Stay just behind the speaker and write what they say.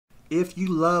If you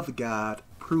love God,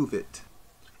 prove it.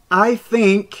 I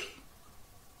think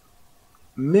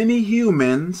many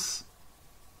humans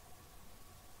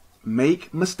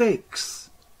make mistakes,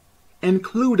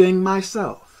 including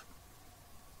myself.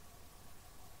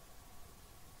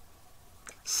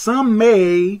 Some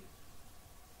may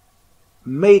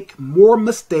make more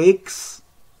mistakes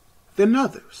than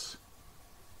others.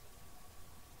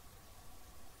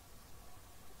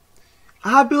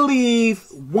 I believe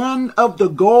one of the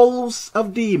goals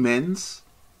of demons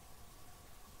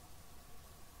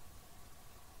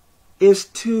is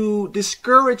to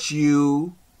discourage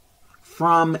you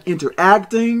from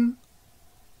interacting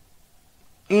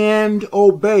and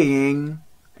obeying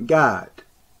God.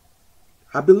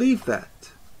 I believe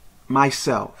that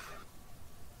myself.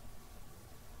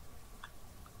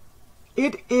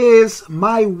 It is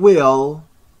my will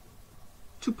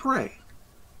to pray.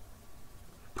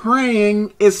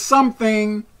 Praying is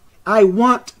something I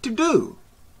want to do.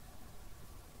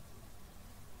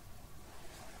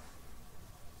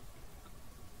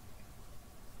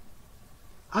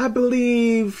 I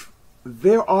believe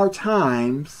there are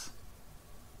times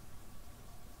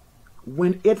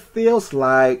when it feels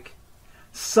like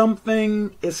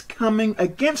something is coming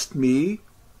against me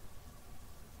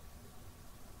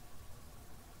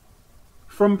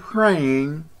from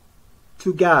praying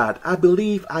to God. I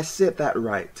believe I said that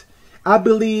right. I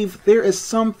believe there is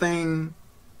something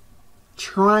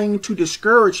trying to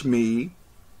discourage me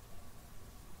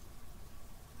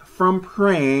from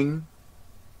praying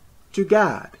to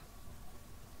God.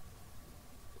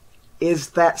 Is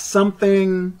that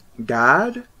something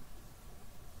God?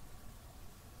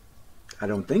 I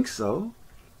don't think so.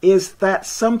 Is that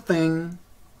something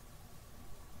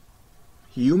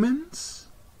humans?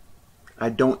 I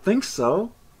don't think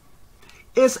so.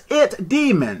 Is it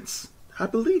demons? I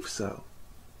believe so.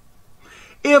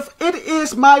 If it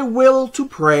is my will to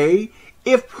pray,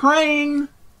 if praying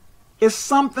is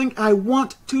something I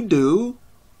want to do,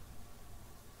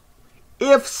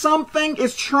 if something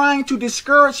is trying to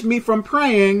discourage me from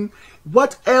praying,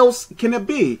 what else can it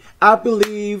be? I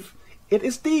believe it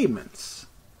is demons.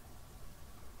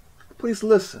 Please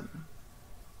listen.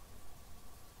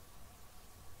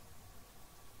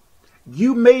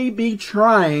 You may be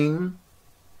trying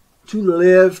to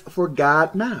live for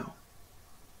God now.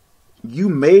 You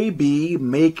may be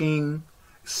making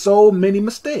so many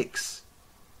mistakes.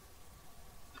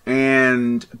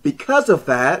 And because of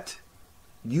that,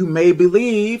 you may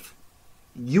believe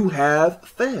you have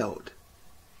failed.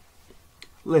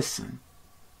 Listen.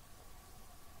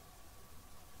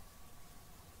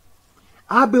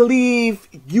 I believe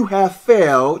you have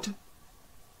failed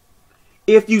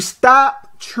if you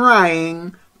stop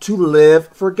trying to live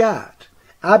for God.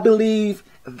 I believe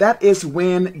that is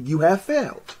when you have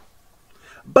failed.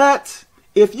 But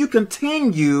if you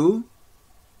continue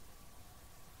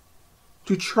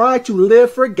to try to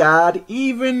live for God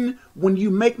even when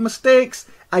you make mistakes,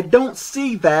 I don't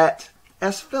see that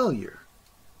as failure.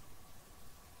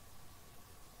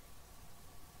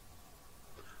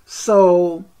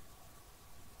 So,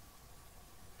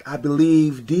 I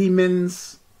believe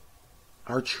demons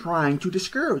are trying to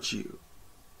discourage you.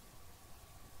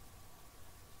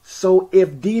 So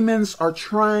if demons are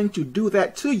trying to do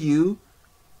that to you,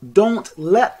 don't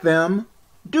let them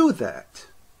do that.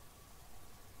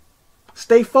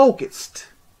 Stay focused.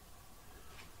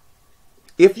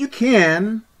 If you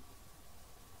can,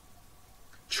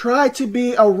 try to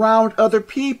be around other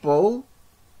people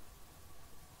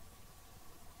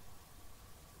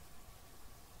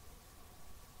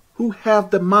who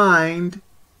have the mind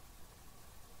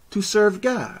to serve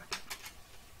God.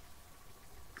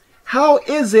 How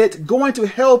is it going to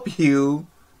help you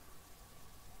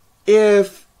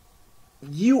if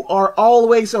you are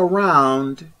always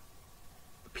around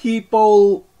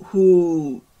people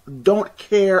who don't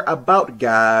care about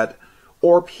God,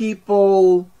 or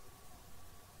people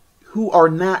who are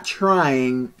not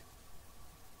trying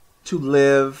to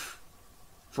live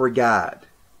for God?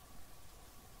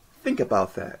 Think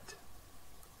about that.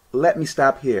 Let me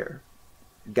stop here.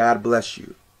 God bless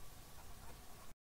you.